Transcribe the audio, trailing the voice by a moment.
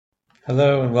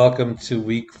Hello and welcome to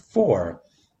week 4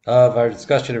 of our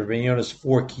discussion of Rabbeinu Yonah's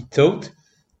 4 Kitot.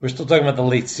 We're still talking about the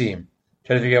late seam,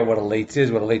 trying to figure out what a late is,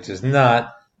 what a late is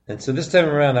not. And so this time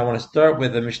around, I want to start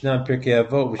with the Mishnah in Pirkei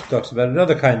Avot, which talks about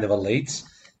another kind of a late,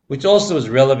 which also is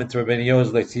relevant to Rabbeinu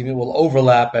Yonah's late seam. It will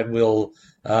overlap and will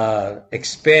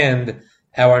expand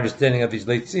our understanding of these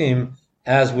late seam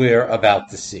as we're about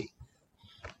to see.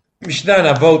 Mishnah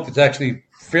in Avot is actually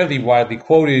fairly widely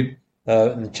quoted.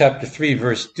 In chapter 3,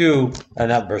 verse 2,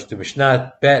 not verse 2,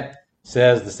 Mishnah Bet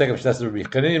says, the second Mishnah says,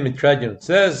 it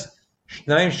says,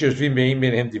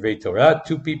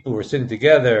 two people who are sitting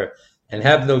together and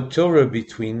have no Torah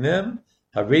between them,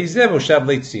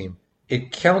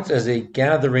 it counts as a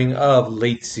gathering of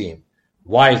late seam.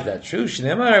 Why is that true? And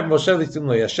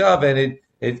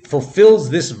it fulfills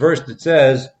this verse that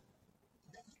says,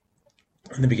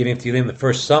 in the beginning of Tehillim, the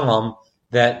first Psalm,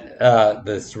 that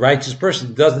the righteous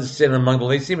person doesn't sit among the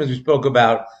late seam, as we spoke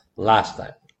about last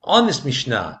time. On this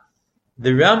Mishnah,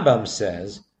 the Rambam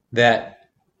says that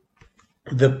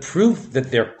the proof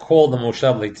that they're called the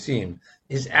Moshav late seam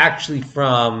is actually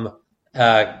from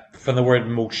the word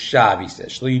Moshav, he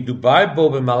says. I'm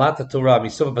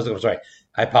sorry,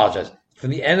 I apologize.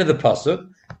 From the end of the pasuk,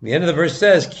 the end of the verse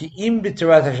says, Ki'im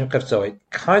b'Torah Hashem kafso. It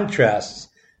contrasts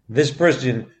this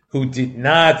person who did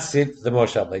not sit the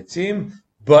Moshav late seam,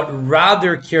 but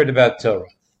rather cared about Torah.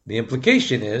 The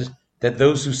implication is that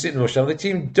those who sit in Moshav late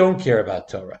seam don't care about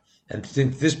Torah. And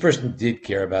since this person did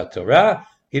care about Torah,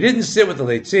 he didn't sit with the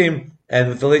late seam, and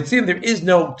with the late seam, there is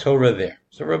no Torah there.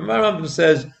 So Rambam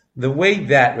says the way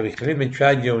that Rabbi Chaim ben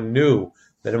Tradio knew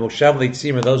that a Moshav late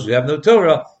seam are those who have no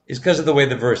Torah is because of the way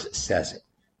the verse says it.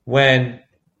 When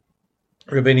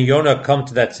Rabbeinu Yonah come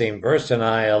to that same verse, and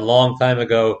I, a long time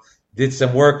ago, did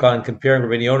some work on comparing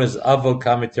Rabbeinu Yonah's Avot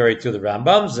commentary to the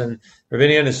Rambam's, and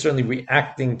Rabbeinu Yonah is certainly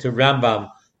reacting to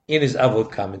Rambam in his Avot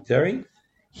commentary.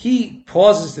 He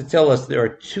pauses to tell us there are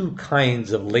two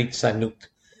kinds of late sanut.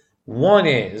 One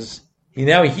is, he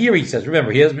says,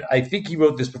 remember, I think he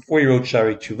wrote this before he wrote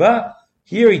Shari Tshuva.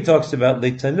 Here he talks about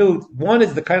late sanut. One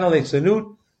is the kind of late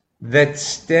sanut that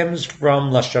stems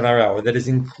from Lashon Hara, or that is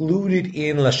included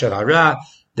in Lashon Hara,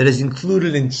 that is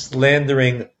included in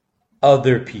slandering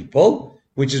other people,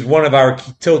 which is one of our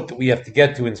kitot that we have to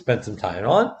get to and spend some time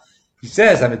on. He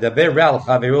says,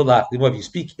 if you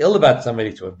speak ill about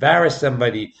somebody, to embarrass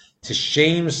somebody, to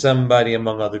shame somebody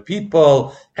among other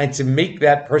people, and to make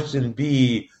that person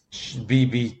be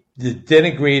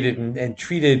denigrated and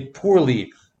treated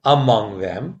poorly among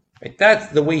them, right?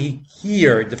 That's the way he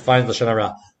here defines Lashon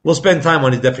Hara. We'll spend time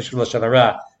on his definition of Lashon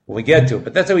Hara when we get to it,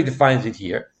 but that's how he defines it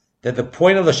here, that the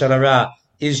point of Lashon Hara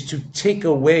is to take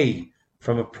away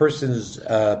from a person's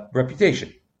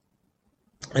reputation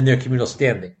and their communal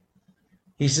standing.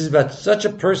 He says about such a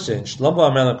person,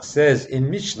 Shlomo HaMelech says in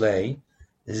Mishlei,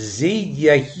 Zayd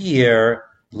Yahir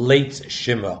late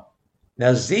Shimo.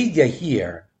 Now Zayd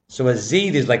Yahir, so a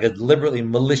Zayd is like a deliberately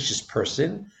malicious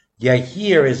person,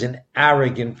 Yahir is an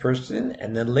arrogant person,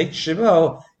 and then late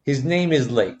Shimo, his name is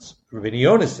late. Rabbeinu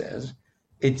Yonah says,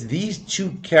 it's these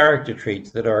two character traits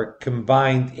that are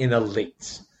combined in a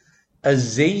late. A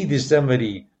Zayd is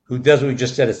somebody who does what we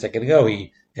just said a second ago.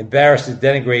 He embarrasses,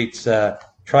 denigrates,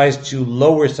 tries to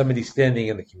lower somebody's standing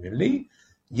in the community.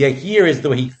 Yahir is the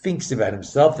way he thinks about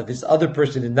himself, that this other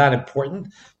person is not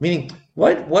important. Meaning,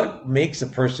 what makes a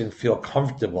person feel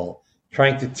comfortable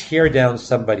trying to tear down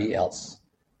somebody else?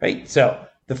 Right? So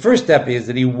the first step is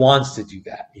that he wants to do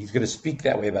that. He's going to speak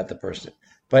that way about the person.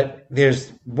 But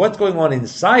there's what's going on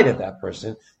inside of that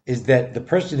person is that the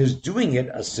person who's doing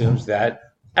it assumes that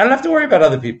I don't have to worry about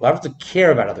other people. I don't have to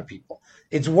care about other people.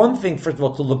 It's one thing, first of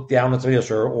all, to look down on somebody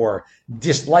else or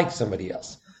dislike somebody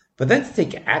else. But then to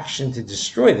take action to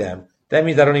destroy them, that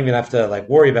means I don't even have to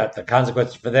worry about the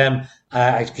consequences for them.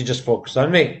 I can just focus on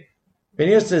me.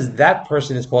 Benir says that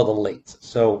person is called a late.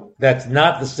 So that's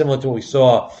not similar to what we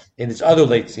saw in this other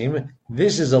late seam.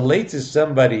 This is a late is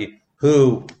somebody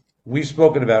who we've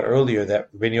spoken about earlier,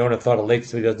 that Rabbeinu Yonah thought a late is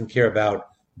somebody who doesn't care about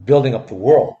building up the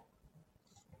world.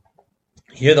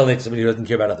 Here the late is somebody who doesn't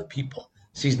care about other people,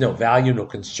 sees no value, no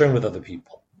concern with other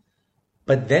people.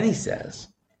 But then he says,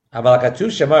 but our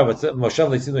verse in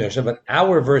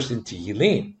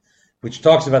Tehillim, which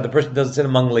talks about the person doesn't sit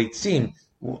among late seam.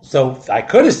 So I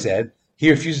could have said he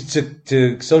refuses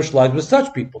to socialize with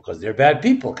such people because they're bad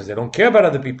people, because they don't care about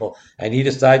other people, and he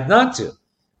decides not to.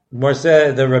 More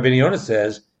said, the Rabbeinu Yonah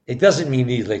says, it doesn't mean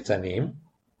he's late sanim,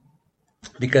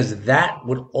 because that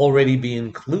would already be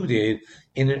included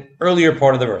in an earlier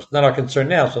part of the verse. Not our concern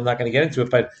now, so I'm not going to get into it,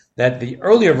 but that the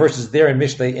earlier verses there in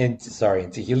Mishlei, in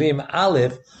Tehillim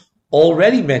Aleph,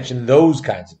 already mention those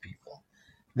kinds of people.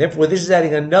 Therefore, this is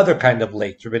adding another kind of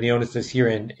late. Rabbi Yonah says here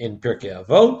in Pirkei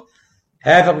Avot,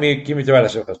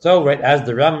 right? As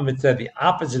the Rambam said, the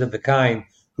opposite of the kind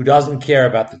who doesn't care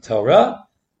about the Torah.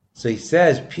 So he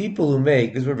says, people who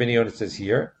make, this is what Rabbi Yonah says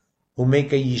here, who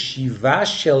make a yeshiva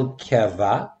shel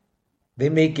keva, they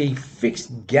make a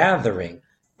fixed gathering.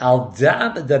 Al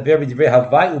da'at daber b'divrei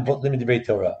havai u'botlim b'divrei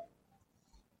Torah.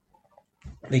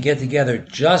 They get together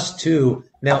just to,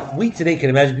 now we today can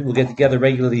imagine people get together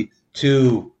regularly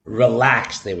to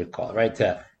relax, they would call it, right?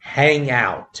 To hang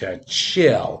out, to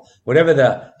chill, whatever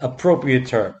the appropriate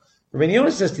term. Rabbi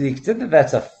Yonah says to the extent that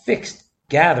that's a fixed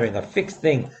gathering, a fixed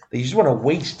thing, that you just want to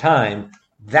waste time,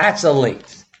 that's a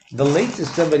late. The late is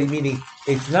somebody meaning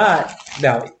it's not,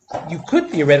 now you could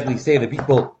theoretically say that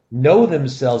people know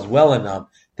themselves well enough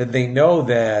that they know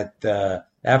that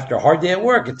after a hard day at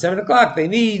work at 7 o'clock, they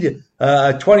need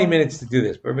 20 minutes to do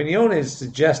this. But Rabbi Yonah is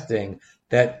suggesting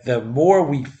that the more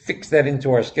we fix that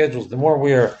into our schedules, the more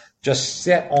we're just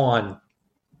set on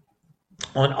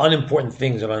unimportant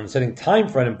things and on setting time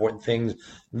for unimportant things,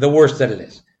 the worse that it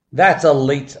is. That's a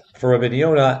late for Rabbi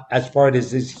Yonah as far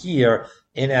as is here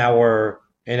in our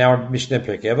Mishnah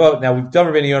Pirkei Avot. Now we've done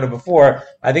Rabbi Yonah before.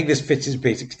 I think this fits his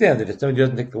basic standard. If somebody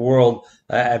doesn't take the world,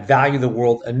 value the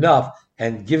world enough,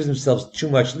 and gives themselves too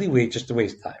much leeway just to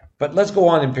waste time. But let's go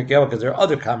on in Pirkei Avot because there are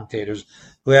other commentators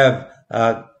who have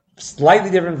slightly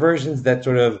different versions that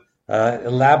sort of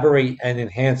elaborate and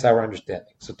enhance our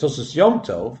understanding. So Tosfos Yom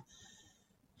Tov,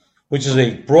 which is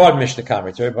a broad Mishnah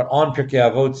commentary, but on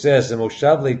Pirkei Avot says the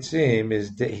Moshav Leitzim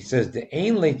is he says the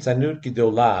Ein Leitzanut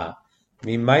Gedola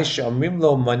Mimai She'omrim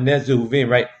Lo Maneh Zehuvim.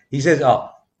 Right? He says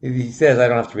I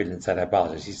don't have to read it inside. I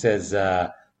apologize. He says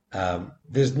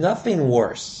there's nothing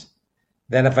worse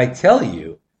than if I tell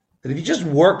you that if you just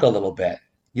work a little bit,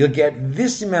 you'll get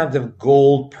this amount of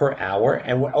gold per hour,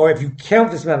 or if you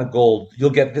count this amount of gold, you'll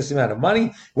get this amount of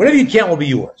money. Whatever you count will be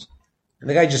yours. And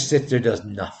the guy just sits there, does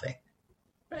nothing.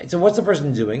 Right? So what's the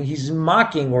person doing? He's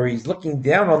mocking or he's looking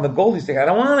down on the gold. He's saying, I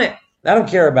don't want it. I don't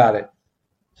care about it.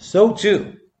 So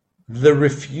too, the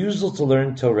refusal to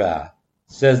learn Torah,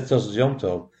 says Tosfos Yom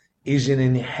Tov, is an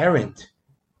inherent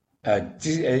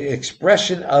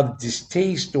expression of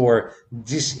distaste or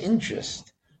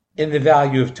disinterest in the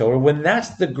value of Torah, when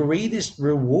that's the greatest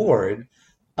reward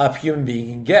a human being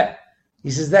can get. He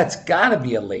says that's got to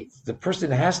be a late. The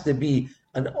person has to be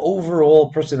an overall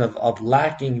person of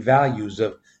lacking values,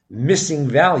 of missing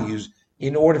values,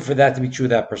 in order for that to be true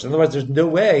of that person. Otherwise, there's no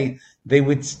way they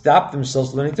would stop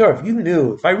themselves learning Torah.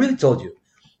 If I really told you,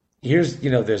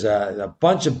 there's a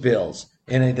bunch of bills,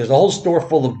 and there's a whole store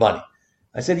full of money.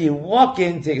 I said, you walk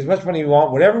in, take as much money you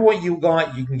want, whatever what you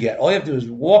want, you can get. All you have to do is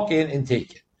walk in and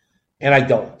take it. And I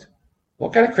don't.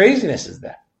 What kind of craziness is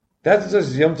that? That's what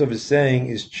Yom Tov is saying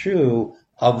is true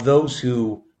of those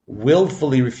who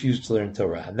willfully refuse to learn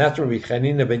Torah. And that's what Rabbi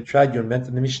Chanina ben Tradion meant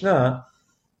in the Mishnah.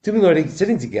 Two people are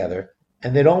sitting together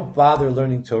and they don't bother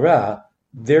learning Torah.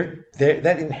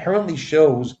 That inherently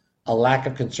shows a lack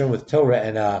of concern with Torah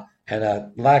and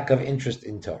a lack of interest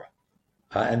in Torah.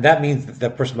 And that means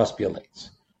that person must be a late.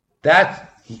 That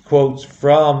he quotes that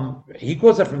from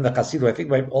the Chassidim, I think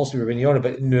might also be Rabbi Yonah,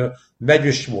 but in the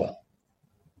Medrash Shmuel.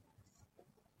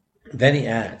 Then he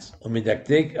adds, and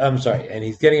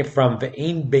he's getting it from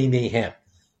Ve'ein Beinehem,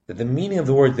 that the meaning of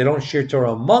the words they don't share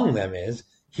Torah among them is,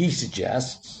 he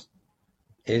suggests,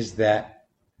 is that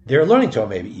they're learning Torah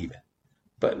maybe even.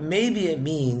 But maybe it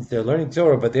means they're learning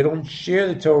Torah, but they don't share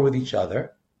the Torah with each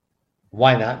other.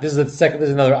 Why not? There's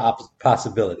another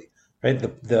possibility, right?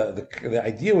 The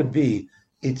idea would be,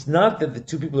 it's not that the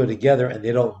two people are together and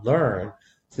they don't learn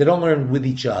with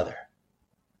each other.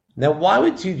 Now, why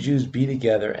would two Jews be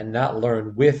together and not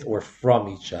learn with or from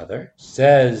each other?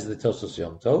 Says the Tosfos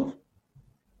Yom Tov.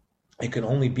 It can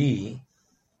only be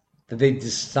that they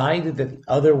decided that the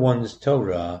other one's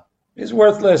Torah is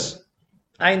worthless.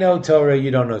 I know Torah,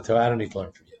 you don't know Torah, I don't need to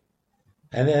learn from you.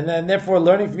 And therefore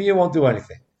learning from you won't do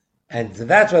anything. And so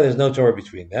that's why there's no Torah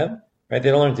between them, right? They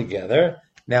don't learn together.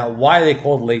 Now, why are they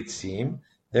called Leitzim?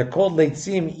 They're called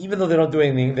Leitzim even though they don't do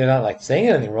anything. They're not like saying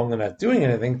anything wrong. They're not doing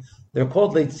anything. They're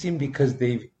called Leitzim because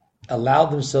they've allowed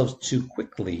themselves too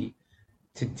quickly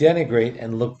to denigrate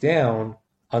and look down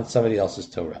on somebody else's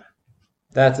Torah.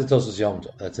 That's the Tosfos Yom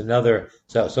Tov. That's another.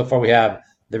 So far we have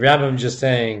the Rambam just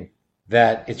saying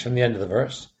that it's from the end of the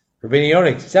verse. Rabbi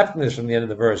Yonah accepting this from the end of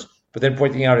the verse, but then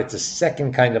pointing out it's a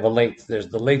second kind of a late. There's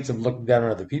the lates of looking down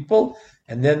on other people,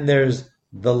 and then there's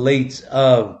the lates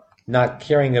of not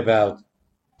caring about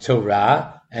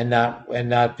Torah and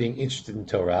not being interested in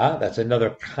Torah. That's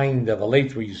another kind of a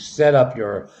late where you set up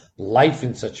your life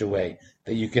in such a way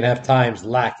that you can have times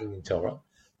lacking in Torah.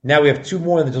 Now we have two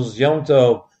more in the Tosos Yom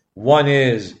Tov. One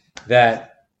is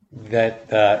that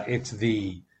it's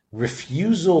the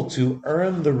refusal to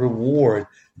earn the reward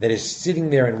that is sitting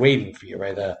there and waiting for you,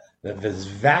 right? This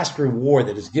vast reward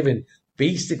that is given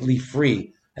basically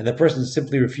free, and the person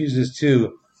simply refuses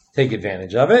to take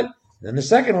advantage of it. And then the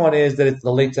second one is that it's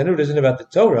the late Tanut isn't about the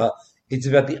Torah, it's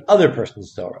about the other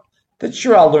person's Torah. That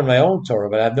sure, I'll learn my own Torah,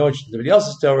 but I have no interest in anybody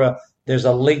else's Torah. There's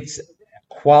a late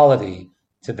quality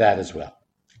to that as well.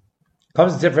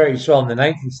 Comes to Tiferet Yisrael in the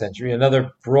 19th century,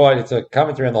 another broad, it's a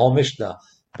commentary on the whole Mishnah,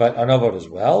 but on Avot as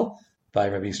well, by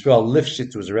Rabbi Yisrael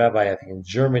Lifshitz, who was a rabbi, I think, in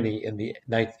Germany in the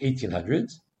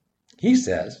 1800s. He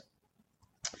says,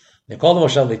 they call the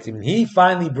Moshav Leitzim, and he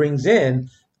finally brings in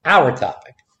our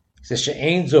topic. He says,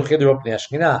 She'ein zocher l'rop pnei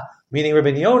Shechina, meaning Rabbi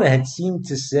Yonah had seemed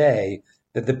to say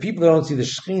that the people that don't see the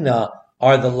Shechina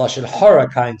are the Lashon Hara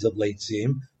kinds of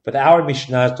Leitzim, but our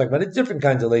Mishnah is talking about a different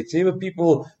kinds of Leitzim, of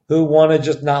people who want to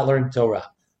just not learn Torah.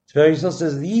 Tiferet Yisrael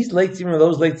says these Leitzim are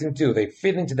those Leitzim too. They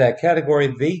fit into that category.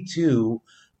 They too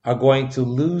are going to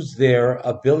lose their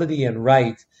ability and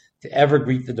right to ever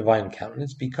greet the divine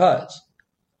countenance, because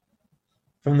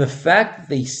from the fact that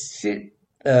they sit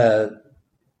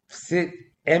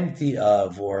empty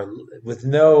of or with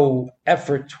no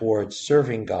effort towards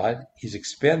serving God, he's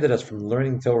expanded us from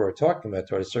learning Torah or talking about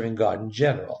Torah to serving God in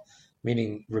general.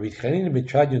 Meaning, Rabbi Chanina ben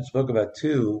Chadion spoke about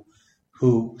two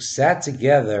who sat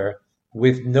together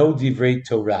with no divrei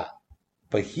Torah.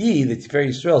 But he, the Tiferet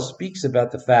Yisrael, speaks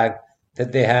about the fact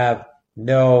that they have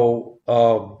no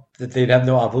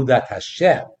avodat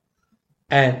Hashem,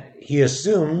 and he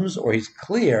assumes, or he's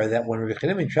clear, that when Rabbi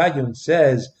Chanina ben Chadion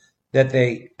says that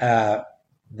they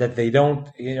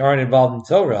aren't involved in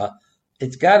Torah,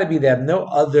 it's got to be they have no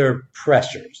other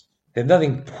pressures. They have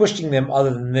nothing pushing them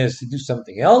other than this to do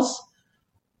something else.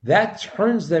 That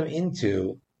turns them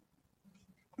into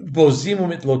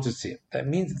bozimum et lotusim. That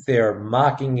means that they're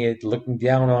mocking it, looking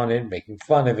down on it, making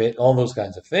fun of it, all those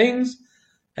kinds of things.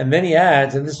 And then he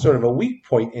adds, and this is sort of a weak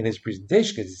point in his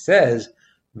presentation, because he says,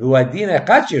 "V'uadin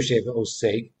echad yoshev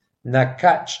osek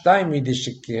nakat shtayim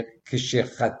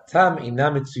midishechatam ina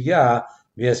mitzuya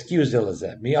v'yaskiu zel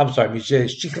hazeh." I'm sorry,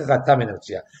 midishechatam ina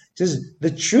mitzuya. He says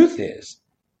the truth is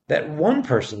that one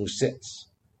person who sits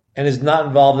and is not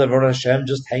involved in Avodat Hashem,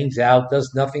 just hangs out,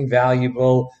 does nothing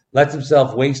valuable, lets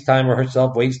himself waste time or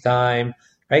herself waste time,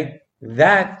 right?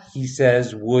 That, he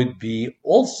says, would be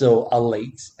also a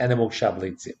late and a mokshav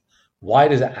leitzim. Why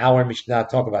does our Mishnah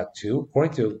talk about two?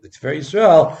 According to the Tiferet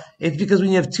Yisrael, it's because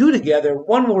when you have two together,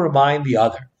 one will remind the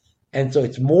other. And so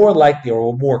it's more likely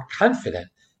or more confident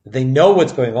that they know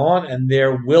what's going on and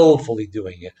they're willfully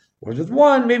doing it. Whereas with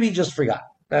one, maybe he just forgot.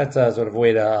 That's a sort of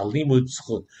way to limud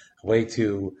zchut, a way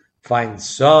to find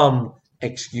some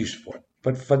excuse for it.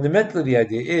 But fundamentally, the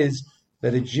idea is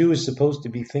that a Jew is supposed to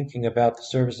be thinking about the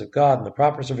service of God and the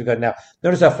proper service of God. Now,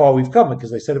 notice how far we've come,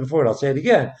 because I said it before, and I'll say it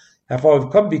again. How far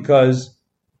we've come, because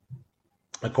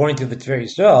according to the Tiferet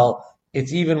Yisrael,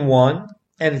 it's even one,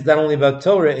 and it's not only about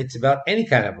Torah, it's about any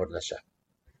kind of Avodat Hashem.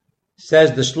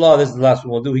 Says the Shlah, this is the last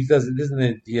one we'll do. He says,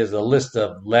 he has a list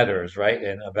of letters, right?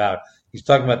 And he's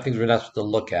talking about things we're not supposed to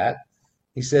look at.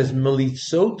 He says,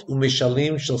 Melitzot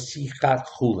u'mishalim shel sichat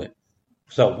chulin.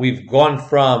 So we've gone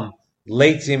from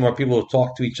leitzim, where people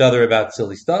talk to each other about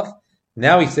silly stuff.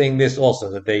 Now he's saying this also,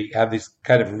 that they have this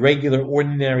kind of regular,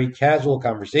 ordinary, casual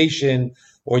conversation,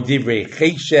 or divrei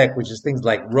cheshek, which is things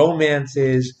like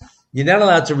romances. You're not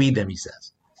allowed to read them, he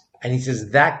says. And he says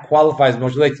that qualifies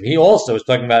Moshe Leitzim. He also is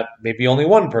talking about maybe only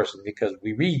one person, because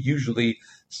we read usually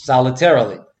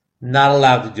solitarily. Not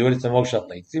allowed to do it. It's a Moshe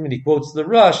Leitzim. And he quotes the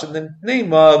Rush in the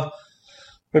name of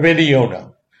Rabbi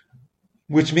Yonah,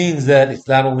 which means that it's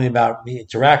not only about the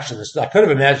interaction. I could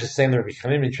have imagined saying that Rabbi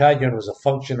Chanina ben Chadion was a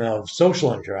function of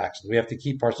social interactions. We have to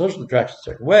keep our social interactions a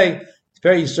certain way.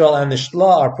 Tiferet Yisrael and the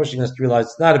Shlah are pushing us to realize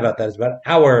it's not about that. It's about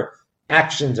our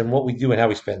actions and what we do and how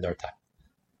we spend our time.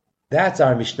 That's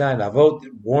our Mishnah in Avot.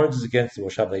 It warns us against the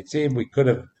Moshav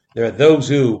Leitzim. There are those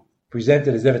who present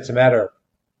it as if it's a matter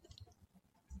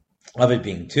of it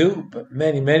being two, but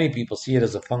many people see it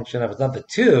as a function of, it's not the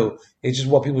two, it's just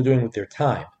what people are doing with their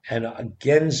time. And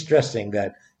again, stressing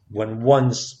that when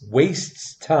one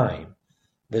wastes time,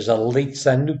 there's a late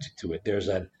sanut to it. There's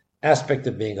an aspect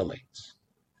of being a late.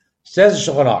 Says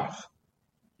Shulchan Aruch,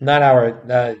 not our,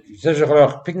 says Shulchan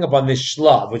Aruch, picking up on this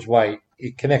shlav, which is why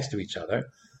it connects to each other,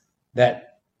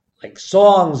 that like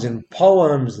songs and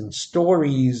poems and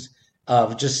stories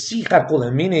of just sichat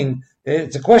kulim, meaning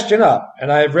it's a question up.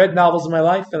 And I've read novels in my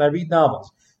life, and I read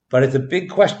novels. But it's a big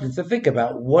question to think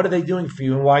about. What are they doing for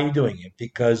you, and why are you doing it?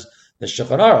 Because the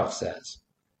Shulchan Aruch says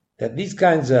that these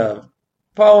kinds of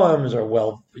poems or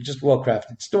just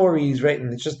well-crafted stories, right?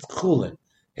 And it's just chulin.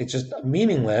 It's just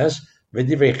meaningless.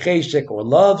 V'divrei cheshek, or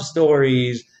love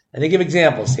stories. And they give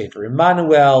examples. Sefer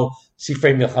Emmanuel,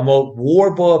 Sifrei Milchamot,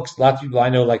 war books. Lots of people I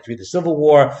know like to read the Civil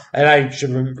War. And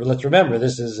let's remember,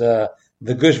 this is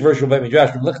the Gush version of Beit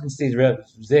Midrash. Lichtenstein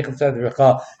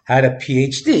had a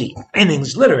PhD in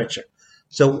English literature.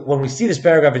 So when we see this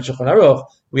paragraph in Shulchan Aruch,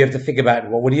 we have to think about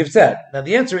what would he have said. Now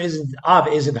the answer isn't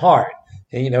hard,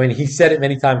 and he said it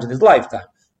many times in his lifetime.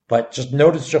 But just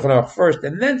notice Shulchan Aruch first,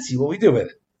 and then see what we do with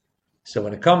it. So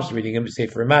when it comes to reading him, say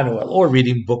for Emmanuel, or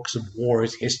reading books of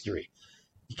wars history,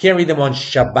 you can't read them on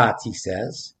Shabbat, he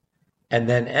says, and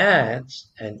then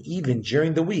adds, and even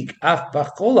during the week, af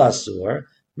b'chol asur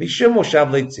mishum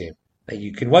moshav leitzim. Now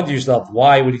you can wonder yourself,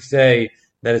 why would he say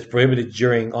that it's prohibited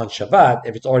on Shabbat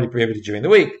if it's already prohibited during the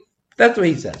week? That's what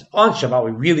he says. On Shabbat,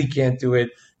 we really can't do it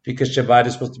because Shabbat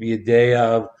is supposed to be a day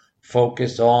of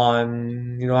focus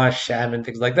on, Hashem and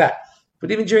things like that. But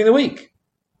even during the week,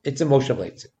 it's a moshav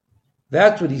leitzim.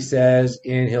 That's what he says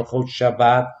in Hilchot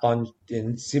Shabbat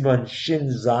in Siman Shin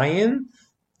Zayin,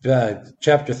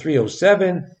 chapter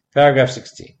 307, paragraph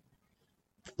 16.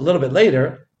 A little bit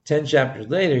later, 10 chapters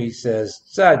later, he says,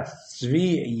 Tzad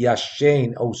Tzvi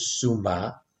Yashen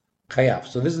Osuma Chayav.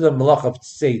 So this is the malach of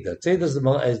Tzeda.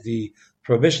 Tzeda is the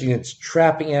prohibition against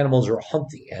trapping animals or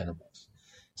hunting animals.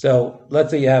 So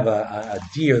let's say you have a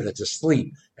deer that's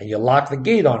asleep and you lock the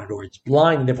gate on it, or it's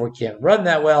blind and therefore can't run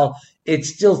that well,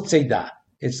 it's still tzeidah.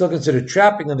 It's still considered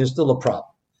trapping and there's still a problem.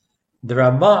 The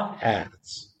Ramah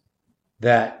adds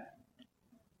that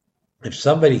if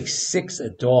somebody sicks a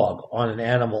dog on an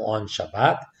animal on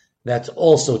Shabbat, that's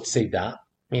also tzeidah,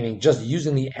 meaning just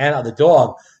using the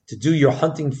dog to do your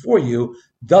hunting for you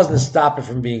doesn't stop it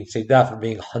from being tzeidah, from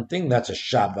being hunting. That's a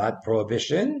Shabbat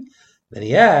prohibition. Then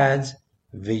he adds,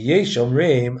 V'yesh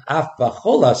omrim af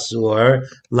b'chol asur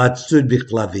latzud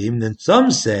b'chlavim. Then some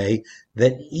say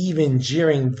that even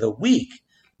during the week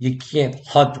you can't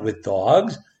hunt with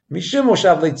dogs, mishum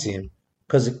moshav leitzim,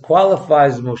 because it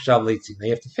qualifies as moshav leitzim. Now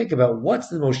you have to think about what's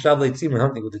the moshav leitzim when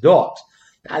hunting with the dogs.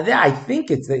 Now I think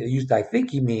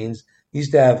he means he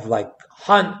used to have like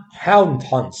hound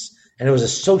hunts. And it was a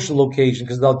social occasion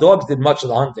because the dogs did much of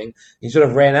the hunting. You sort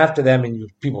of ran after them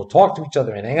and people talked to each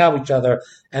other and hang out with each other.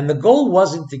 And the goal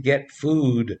wasn't to get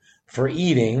food for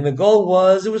eating. The goal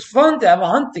was, it was fun to have a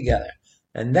hunt together.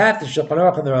 And that the Shulchan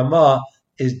Aruch and the Ramah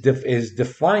is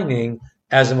defining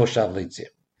as a Moshav Leitzim.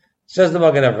 Says the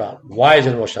Magen Avraham, why is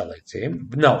it a Moshav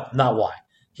Leitzim? No, not why.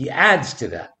 He adds to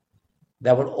that.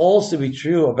 That would also be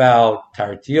true about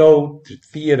Tartiot,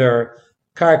 theater,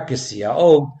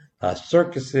 Karkasiyaot,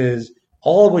 circuses,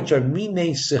 all of which are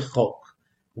minei sichok,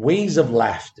 ways of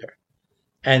laughter.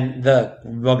 And the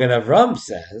Magen Avraham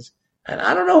says, and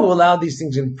I don't know who allowed these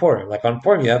things in Purim. Like on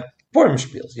Purim, you have Purim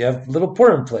spiels, you have little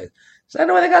Purim plays. So I don't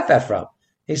know where they got that from.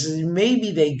 He says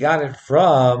maybe they got it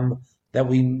from that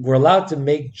we were allowed to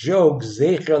make jokes,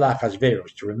 zecher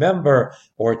l'Achashverosh, to remember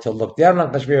or to look down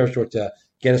on Achashverosh or to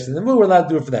get us in the mood. We're allowed to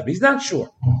do it for that. But he's not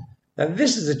sure. Now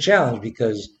this is a challenge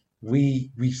because we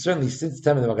certainly, since the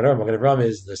time of the Magen Avraham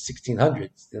is the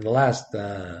 1600s. In the last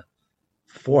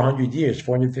 400 years,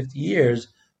 450 years,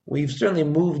 we've certainly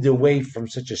moved away from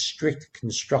such a strict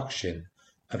construction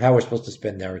of how we're supposed to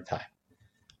spend our time.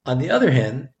 On the other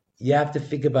hand, you have to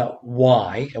think about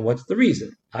why and what's the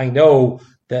reason. I know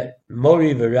that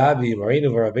Mori V'Rabbi, Moreno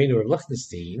V'Rabbeinu Rav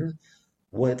Lichtenstein,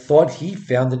 thought he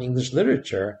found in English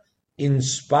literature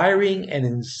inspiring and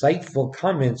insightful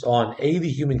comments on the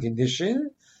human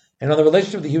condition and on the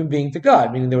relationship of the human being to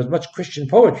God, meaning there was much Christian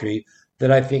poetry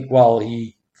that I think, while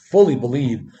he fully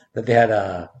believed that they had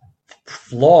a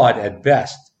flawed, at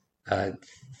best,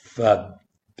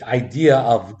 idea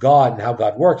of God and how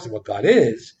God works and what God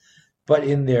is, but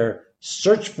in their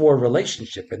search for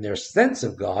relationship and their sense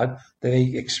of God, they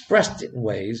expressed it in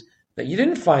ways that you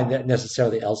didn't find that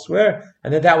necessarily elsewhere,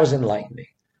 and that was enlightening.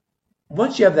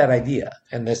 Once you have that idea,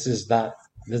 and this is not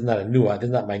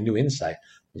my new insight,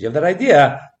 you have that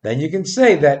idea, then you can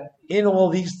say that in all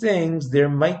these things, there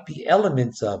might be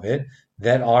elements of it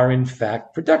that are in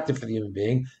fact productive for the human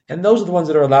being, and those are the ones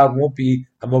that are allowed, won't be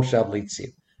a moshav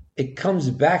leitzim. It comes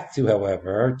back to,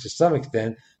 however, to some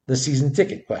extent, the season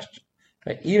ticket question.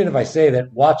 Right? Even if I say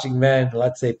that watching men,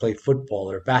 let's say, play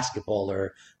football or basketball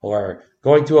or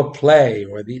going to a play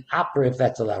or the opera, if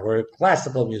that's allowed, or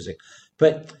classical music,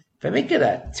 but if I make it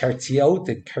a tertiot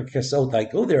and kirkasot, I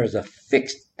go there as a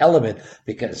fixed element,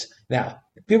 because now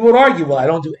people would argue, well, I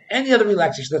don't do any other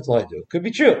relaxation, that's all I do. It could be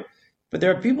true. But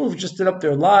there are people who've just stood up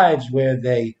their lives where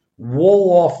they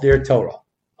wall off their Torah.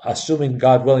 assuming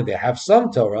God willing they have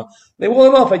some Torah, they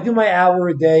will, well, if I do my hour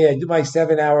a day, I do my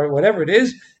 7 hour, whatever it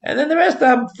is, and then the rest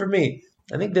I'm for me.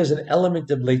 I think there's an element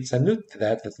of leitzanut to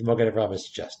that the Magen Avraham is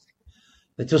suggesting.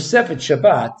 The Tosefet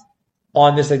Shabbat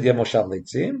on this idea of Moshav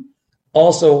Leitzim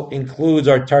also includes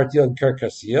our Tartil and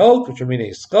Kerkasiot, which are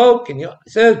meaning skok, and it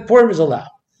says Purim is allowed.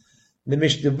 The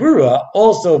Mishnah Berurah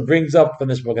also brings up from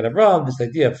this Magen Avraham this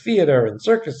idea of theater and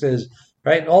circuses,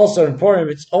 right? And also in Purim,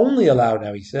 it's only allowed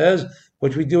now, he says,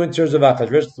 which we do in terms of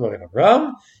Achashverosh to Magen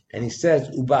Avraham, and he says,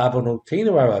 Uba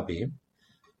avonoteinu arabim,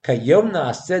 kayom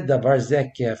naaseh davar zeh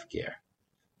kefker.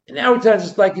 In our times,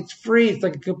 it's like it's free. It's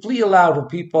like completely allowed for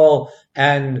people.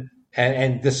 And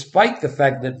despite the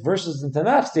fact that verses in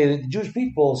Tanakh say that the Jewish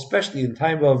people, especially in the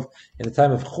time of Churban, in the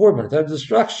time of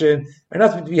destruction, are not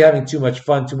supposed to be having too much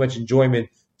fun, too much enjoyment,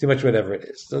 too much whatever it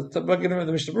is. So the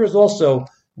Mishnah Berurah is also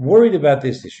worried about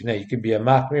this issue. Now, you can be a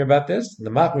machmir about this. And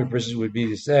the machmir person would be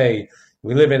to say,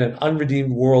 we live in an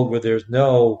unredeemed world where there's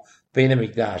no Bein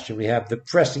HaMikdash, and we have the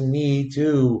pressing need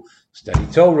to study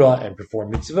Torah and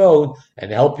perform mitzvot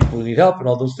and help people who need help and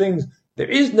all those things. There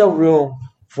is no room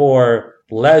for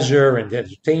leisure and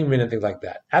entertainment and things like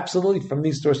that. Absolutely, from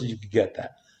these sources you could get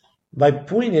that. My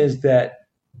point is that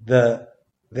the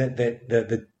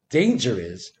danger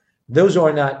is those who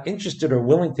are not interested or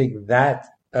willing to take that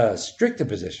strict a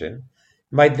position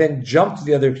might then jump to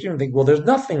the other extreme and think, well, there's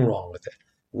nothing wrong with it.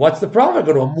 What's the problem? I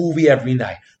go to a movie every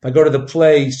night. If I go to the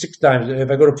play 6 times, if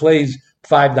I go to plays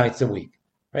 5 nights a week,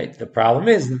 right? The problem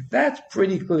is that that's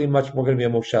pretty clearly much more going to be a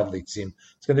Moshav Leitzim.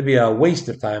 It's going to be a waste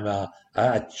of time,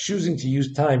 choosing to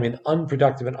use time in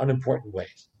unproductive and unimportant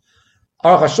ways.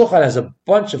 Aruch HaShulchan has a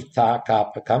bunch of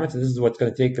comments, and this is what's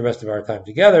going to take the rest of our time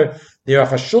together. The Aruch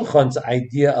HaShulchan's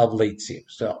idea of Leitzim.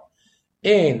 So,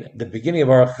 in the beginning of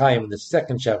Aruch Chaim, in the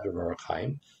second chapter of Aruch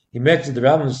Chaim, he mentions the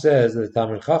Rambam says that the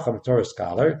Talmid Chacham, a Torah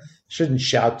scholar, shouldn't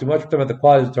shout too much. We're talking about the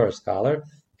quality of the Torah scholar,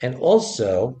 and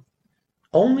also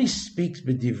only speaks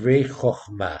b'divrei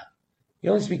chokhmah. He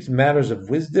only speaks matters of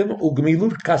wisdom,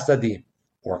 ugmilut kasadim,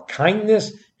 or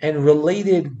kindness and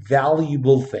related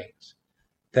valuable things.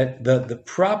 That the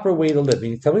proper way to live.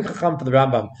 Meaning, Talmid Chacham for the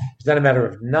Rambam is not a matter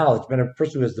of knowledge, but a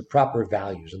person who has the proper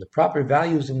values, and the proper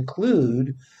values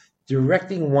include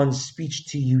directing one's speech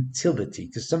to utility,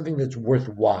 to something that's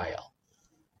worthwhile.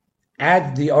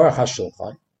 Add the Aruch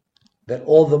HaShulchan, that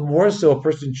all the more so a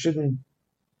person shouldn't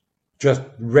just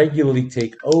regularly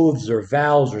take oaths or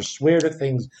vows or swear to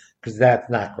things, because that's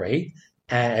not great,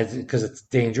 and because it's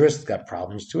dangerous, it's got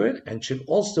problems to it, and should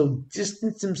also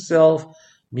distance himself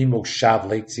mimoshav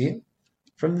leitzim,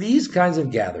 from these kinds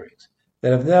of gatherings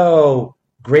that have no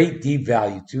great deep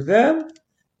value to them,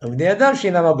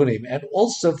 and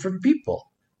also from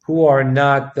people who are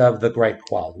not of the right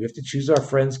quality. We have to choose our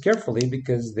friends carefully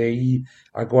because they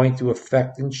are going to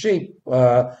affect and shape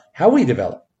how we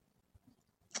develop.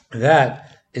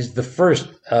 That is the first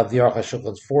of the Aruch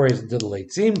HaShulchan's forays into the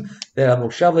Leitzim, that a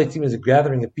Moshav Leitzim is a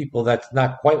gathering of people that's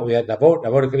not quite what we had Navot.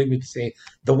 Navot could even say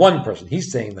the one person.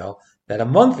 He's saying, though, that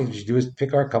among things we should do is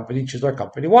pick our company, choose our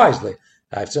company wisely.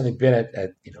 I've certainly been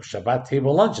at Shabbat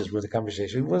table lunches where the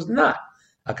conversation was not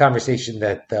a conversation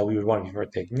that we would want to be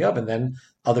partaking of, and then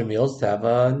other meals to have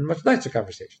a much nicer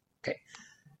conversation. Okay.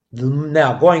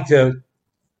 Now, going to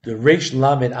the Reish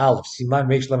Lamed Aleph, Siman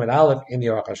Reish Lamed Aleph in the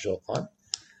Aruch HaShulchan,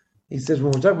 he says,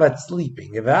 when we're talking about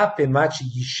sleeping, when a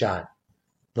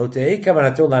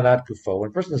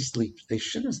person sleeps, they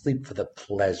shouldn't sleep for the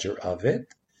pleasure of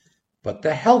it, but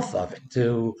the health of it,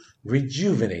 to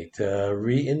rejuvenate, to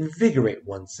reinvigorate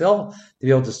oneself, to be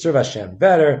able to serve Hashem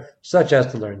better, such as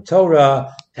to learn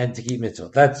Torah and to keep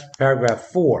mitzvot. That's paragraph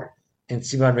 4 in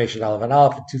Siman Reish Aleph and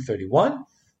Aleph 231.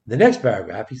 The next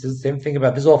paragraph, he says the same thing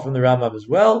about this, all from the Rambam as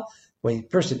well. When a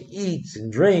person eats and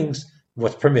drinks,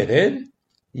 what's permitted,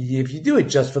 if you do it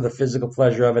just for the physical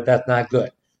pleasure of it, that's not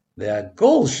good. The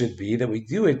goal should be that we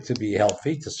do it to be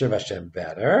healthy, to serve Hashem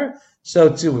better.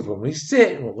 So too with when we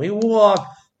sit, when we walk,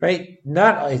 right?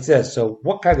 Not, it says, so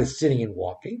what kind of sitting and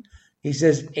walking? He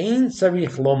says, Ein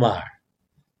tzarich lomar,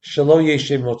 shelo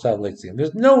yeshev motzav leitzim.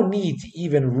 There's no need to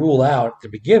even rule out to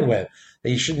begin with that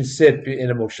you shouldn't sit in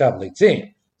a moshav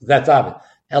leitzim. That's obvious.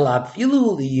 Even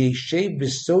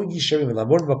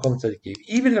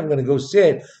if I'm going to go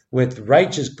sit with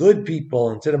righteous, good people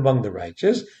and sit among the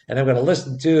righteous, and I'm going to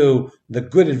listen to the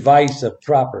good advice of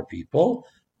proper people,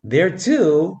 there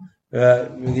too, the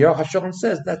Aruch HaShulchan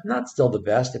says that's not still the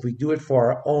best if we do it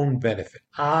for our own benefit.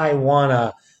 I want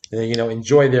to,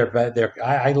 enjoy their.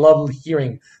 I love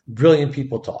hearing brilliant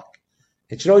people talk.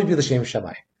 It should always be l'shem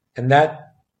shamayim, and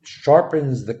that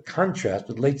sharpens the contrast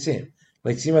with leitzim.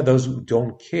 Leitzim are those who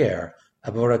don't care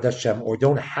Avodat Hashem, or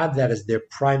don't have that as their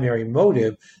primary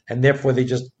motive, and therefore they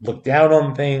just look down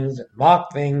on things, and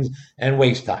mock things, and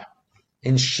waste time.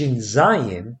 In Shin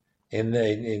Zayin, in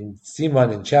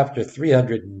Siman, in chapter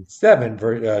 307,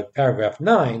 paragraph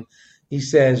 9, he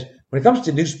says, when it comes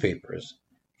to newspapers,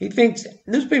 he thinks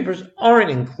newspapers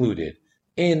aren't included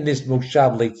in this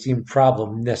Moshav Leitzim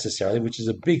problem necessarily, which is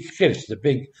a big chiddush, it's a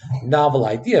big novel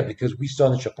idea, because we saw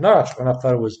in the Shulchan Aruch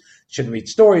thought it was, shouldn't read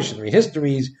stories, shouldn't read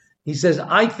histories. He says,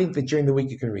 I think that during the week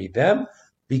you can read them,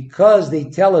 because they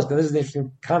tell us, now this is an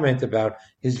interesting comment about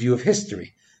his view of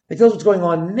history, they tell us what's going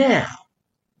on now.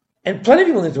 And plenty of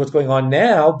people know what's going on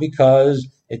now because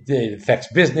it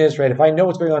affects business, right? If I know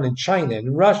what's going on in China and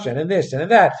in Russia and this and in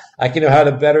that, I can know how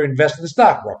to better invest in the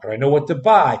stock market. I know what to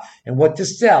buy and what to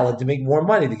sell and to make more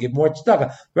money, to get more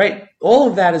stock, right? All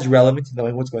of that is relevant to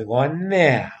knowing what's going on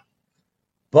now.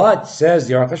 But, says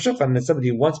the Aruch HaShulchan, that somebody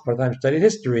who once upon a time studied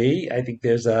history, I think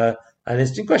there's an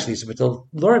interesting question. He said, but to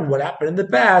learn what happened in the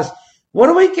past, what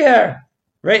do we care?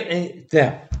 Right? And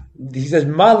now, he says,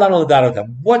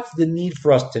 what's the need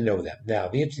for us to know them? Now,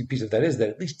 the interesting piece of that is that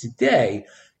at least today,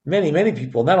 many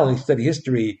people not only study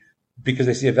history because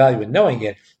they see a value in knowing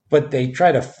it, but they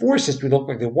try to force history to look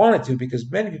like they want it to, because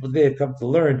many people today have come to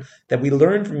learn that we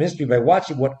learn from history by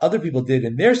watching what other people did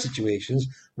in their situations.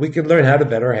 We can learn how to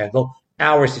better handle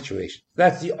our situation.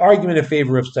 That's the argument in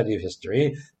favor of study of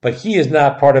history, but he is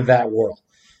not part of that world.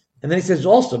 And then he says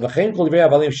also, all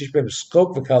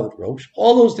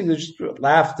those things are just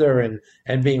laughter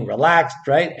and being relaxed,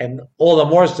 right? And all the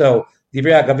more so,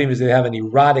 Divrei HaGavim is they have an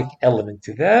erotic element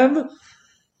to them.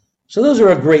 So those are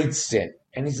a great sin.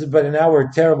 And he says, but in our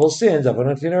terrible sins,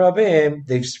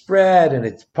 they've spread and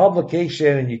it's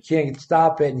publication and you can't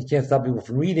stop it and you can't stop people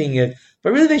from reading it.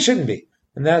 But really they shouldn't be.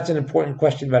 And that's an important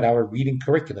question about our reading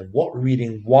curriculum, what we're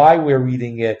reading, why we're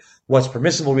reading it, what's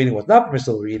permissible reading, what's not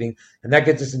permissible reading. And that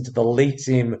gets us into the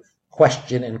Leitzim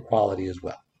question and quality as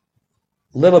well.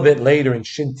 A little bit later in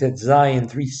Shin Tet Zayin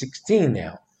 3:16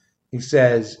 now, he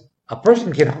says, a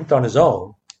person can hunt on his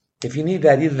own. If you need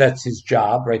that, either that's his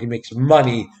job, right? He makes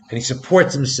money and he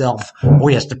supports himself, or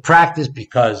he has to practice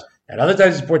because at other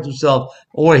times he supports himself,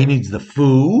 or he needs the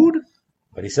food.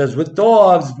 But he says with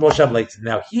dogs, it's Moshav Leitzim.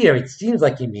 Now here, it seems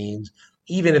like he means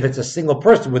even if it's a single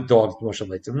person with dogs, it's Moshav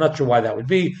Leitzim. I'm not sure why that would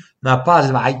be. Not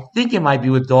positive. I think it might be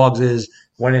with dogs is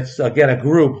when it's, again, a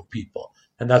group of people.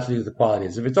 And that's what the quality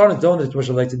is. If it's on its own, it's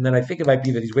Moshav Leitzim, then I think it might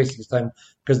be that he's wasting his time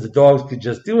because the dogs could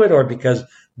just do it, or because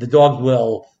the dogs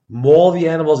will maul the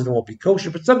animals and it won't be kosher,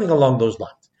 but something along those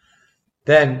lines.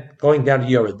 Then, going down to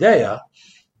Yeridea,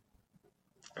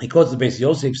 he quotes the Beis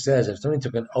Yosef, says, if somebody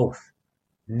took an oath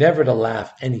never to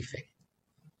laugh anything,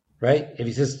 right? If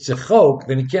he says tzechok,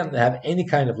 then he can't have any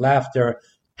kind of laughter,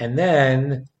 and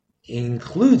then he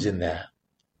includes in that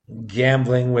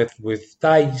gambling with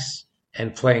dice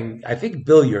and playing, I think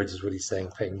billiards is what he's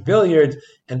saying, playing billiards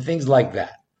and things like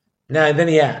that. Now, and then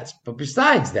he adds, but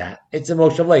besides that, it's a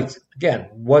Moshav Leitzim. Again,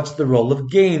 what's the role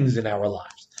of games in our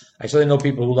lives? I certainly know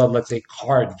people who love, let's say,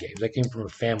 card games. I came from a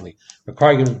family where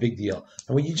card games is a big deal.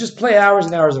 And when you just play hours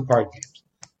and hours of card games,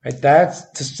 right? That's,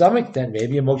 to some extent,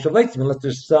 maybe a Moshav Leitzim, unless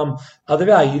there's some other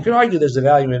value. You can argue there's a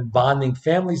value in bonding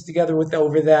families together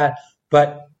over that,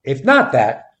 but if not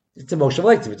that, it's a Moshav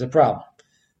Leitzim. It's a problem.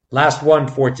 Last one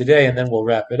for today, and then we'll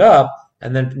wrap it up.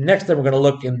 And then next time we're going to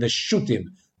look in the Shutim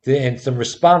and some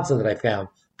responses that I found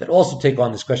that also take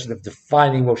on this question of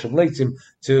defining Moshav Leitzim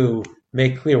to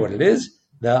make clear what it is.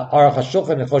 The Aruch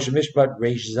HaShulchan and Choshen Mishpat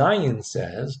Reish Zayin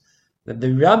says that the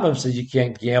Rambam says you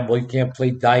can't gamble, you can't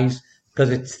play dice, because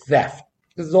it's theft.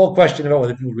 This is all a question about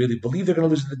whether people really believe they're going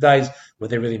to lose the dice,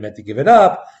 whether they really meant to give it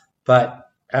up, but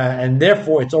and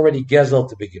therefore it's already gezel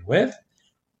to begin with.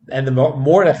 And the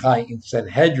Mordechai in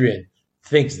Sanhedrin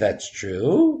thinks that's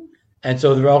true, and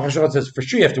so the Aruch HaShulchan says for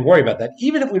sure you have to worry about that,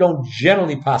 even if we don't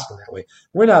generally pass it that way.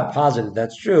 We're not positive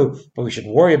that's true, but we should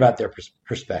worry about their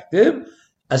perspective,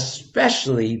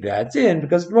 especially that's in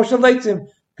because it's Moshav Leitzim.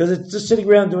 Because it's just sitting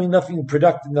around doing nothing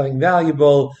productive, nothing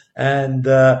valuable, and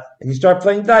you start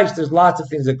playing dice, there's lots of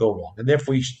things that go wrong, and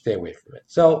therefore you should stay away from it.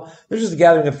 So there's just a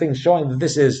gathering of things showing that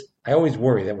this is, I always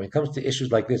worry that when it comes to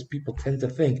issues like this, people tend to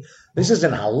think, this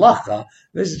isn't halacha,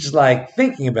 this is just like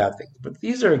thinking about things. But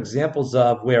these are examples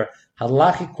of where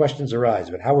halachic questions arise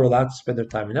about how we're allowed to spend our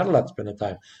time and not allowed to spend our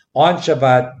time on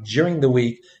Shabbat, during the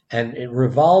week, and it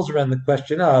revolves around the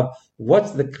question of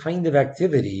what's the kind of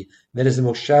activity that is a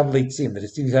Moshav Leitzim, that it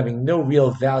seems having no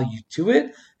real value to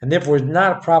it, and therefore is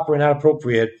not proper and not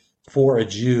appropriate for a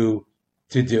Jew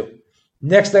to do.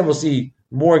 Next time we'll see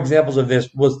more examples of this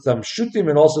with some Shutim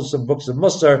and also some books of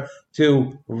Musar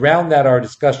to round out our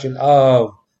discussion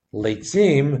of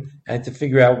leitzim and to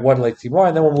figure out what leitzim are,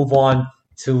 and then we'll move on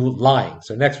to lying.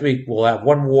 So next week we'll have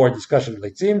one more discussion of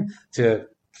leitzim to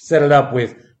set it up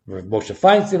with Moshe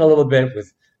Feinstein a little bit,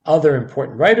 with other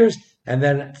important writers, and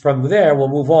then from there we'll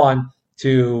move on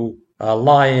to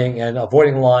lying and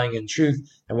avoiding lying and truth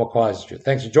and what causes truth.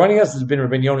 Thanks for joining us. This has been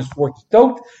Rabbi Yonis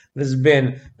Forkes-Toth. This has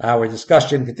been our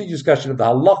continued discussion of the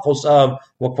halachos of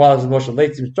what qualities of Moshe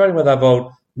leitzim, starting with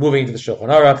Avot, moving into the Shulchan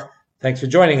Aruch. Thanks for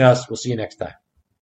joining us. We'll see you next time.